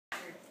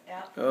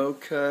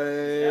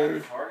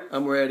Okay.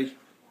 I'm ready.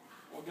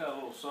 We got a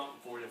little something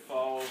for you,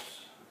 Falls.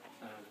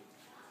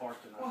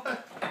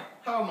 What?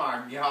 Oh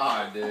my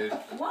God, dude.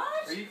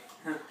 What? Are you...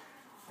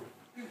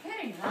 You're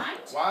kidding, right?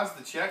 Why is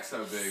the check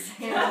so big?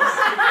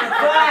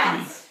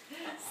 Sales.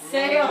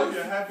 Did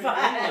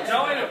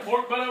y'all eat a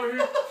pork butt over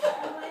here?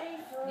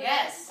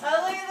 Yes.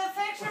 Oh, look at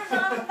the pictures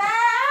on the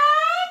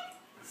back.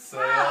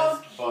 Sales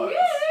butts.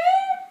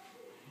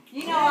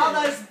 You know all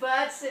those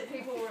butts that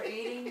people were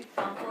eating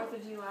on 4th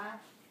of July?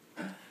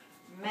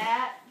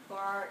 Matt,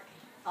 Clark,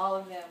 all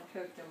of them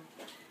cooked them.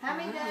 How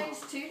many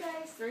days? 2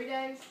 days? 3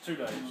 days? 2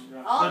 days.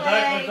 Yeah. All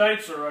day. The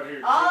dates are right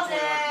here. All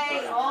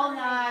day, all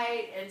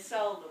night, and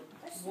sold them.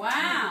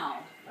 Wow.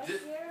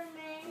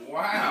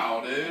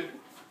 Wow, dude.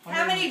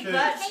 How many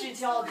butts did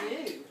y'all do?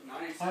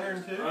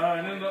 102?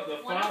 And then the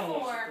final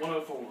was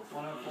 104.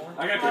 104? I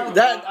got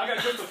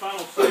to cook the final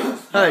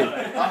 6. Hey.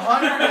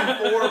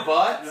 104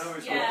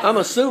 butts? Yeah. I'm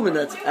assuming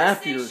that's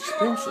after your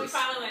expenses.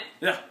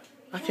 Yeah.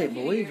 I can't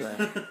believe that.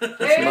 Who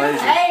That's amazing.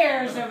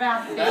 cares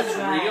about this? That's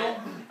real?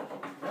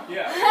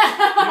 Yeah.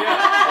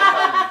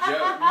 That's a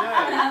joke.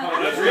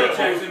 No, that's real.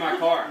 Checks in my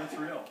car. That's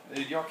real.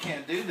 Dude, y'all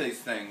can't do these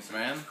things,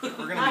 man. We're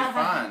going to be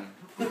fine.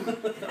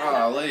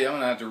 Oh, Lee, I'm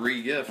going to have to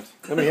re-gift.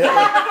 Let me get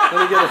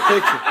a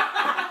picture.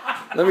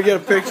 Let me get a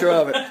picture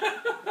of it.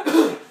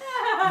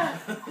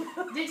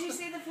 Did you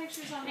see the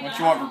pictures on the What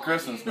you want for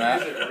Christmas,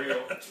 Matt?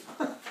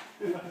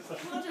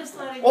 We'll just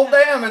let it Well, go.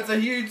 damn, it's a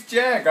huge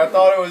check. I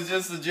thought it was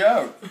just a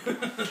joke.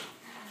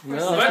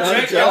 No,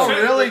 Check, Y'all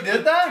check. really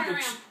did that? Yeah,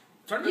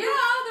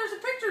 there's a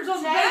pictures on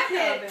the back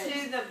Take of it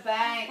it. to the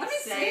bank, Let me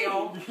see.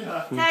 Sale.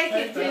 Take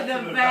it to the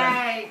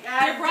bank. I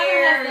Your brother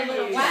dare has the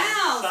little you.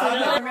 wow. I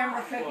remember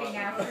cooking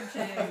after 2.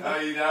 Oh,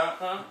 you don't?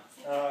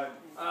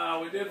 Huh?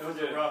 We did forget. It was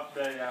a rough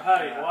day.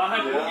 Hey, well, I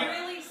had to Yeah. get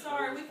Really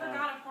sorry, we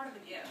forgot a part of the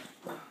gift.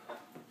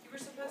 You were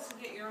supposed to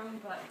get your own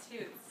butt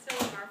too. It's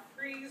still in our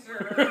freezer.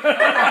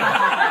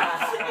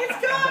 It's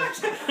gone.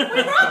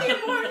 We brought the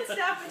important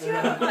stuff, but you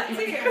have a butt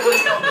too.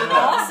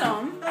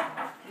 Awesome.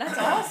 That's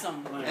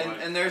awesome.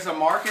 And there's a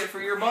market for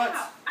your butts?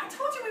 I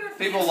told you we were.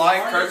 People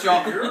like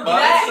KERCHOFF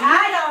butts?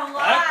 I don't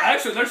like.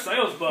 Actually, they're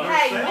sales bugs.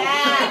 Hey,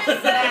 Matt,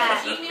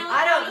 Gmail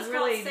I account don't is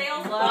really called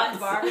sales love butts.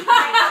 barbecue.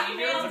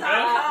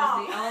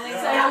 Gmail.com. The only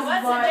Sales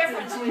what's butts the at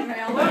difference?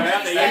 Gmail. What I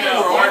have did to you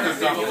email say? Or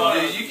something,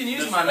 dude. You can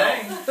use my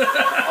name.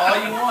 All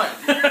you want.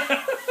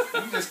 You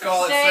can just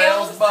call it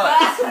Sales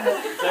Butts.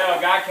 So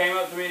a guy came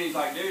up to me and he's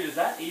like, dude, is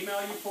that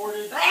email you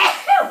ported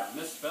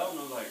misspelled? And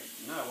I was like,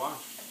 no, why?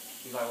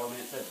 He's like, well, man,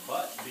 it says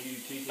butt.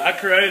 B-U-T-T. I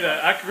created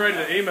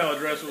an email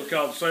address that was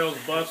called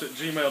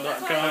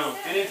salesbutts@gmail.com.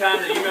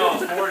 Anytime the email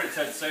was forwarded, it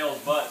said sales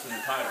butts in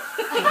the title.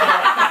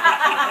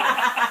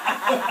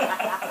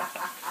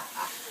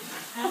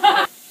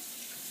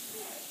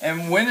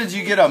 And when did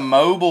you get a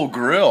mobile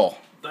grill?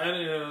 That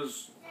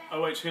is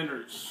O.H.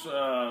 Hendricks.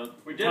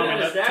 We did it at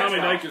his dad's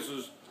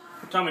house.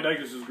 Tommy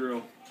Dacus's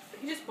grill.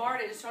 He just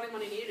borrowed it. Just told him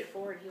when he needed it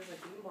for it. He was like,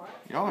 "You can borrow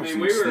it." Y'all are I mean,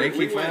 some we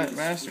sneaky went fat and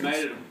bastards.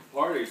 made it a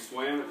party,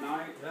 swam at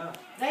night.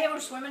 They were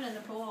swimming in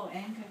the pool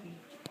and cooking.